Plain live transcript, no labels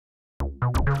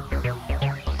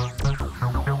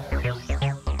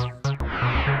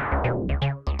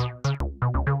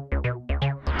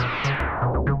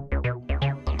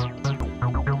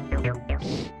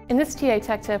this TA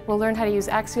tech tip, we'll learn how to use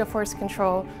axial force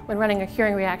control when running a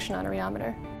curing reaction on a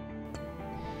rheometer.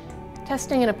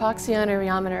 Testing an epoxy on a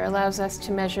rheometer allows us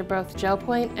to measure both gel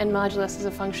point and modulus as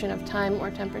a function of time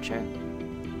or temperature.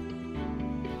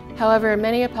 However,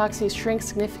 many epoxies shrink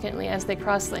significantly as they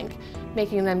cross-link,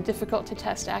 making them difficult to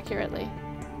test accurately.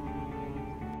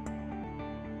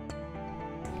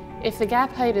 If the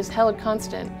gap height is held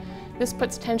constant, this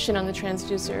puts tension on the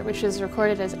transducer, which is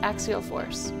recorded as axial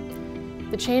force.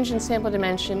 The change in sample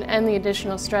dimension and the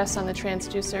additional stress on the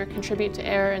transducer contribute to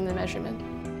error in the measurement.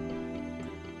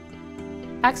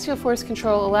 Axial force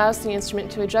control allows the instrument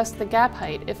to adjust the gap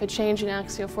height if a change in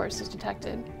axial force is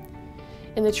detected.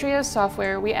 In the TRIOS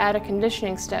software, we add a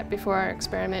conditioning step before our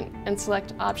experiment and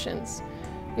select options.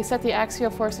 We set the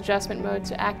axial force adjustment mode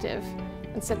to active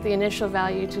and set the initial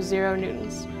value to 0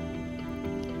 newtons.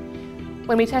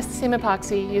 When we test the same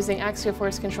epoxy using axial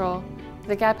force control,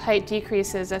 the gap height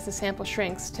decreases as the sample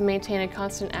shrinks to maintain a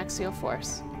constant axial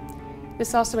force.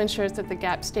 This also ensures that the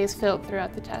gap stays filled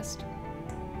throughout the test.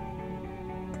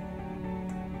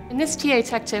 In this TA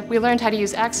tech tip, we learned how to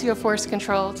use axial force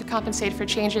control to compensate for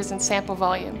changes in sample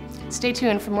volume. Stay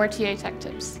tuned for more TA tech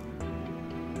tips.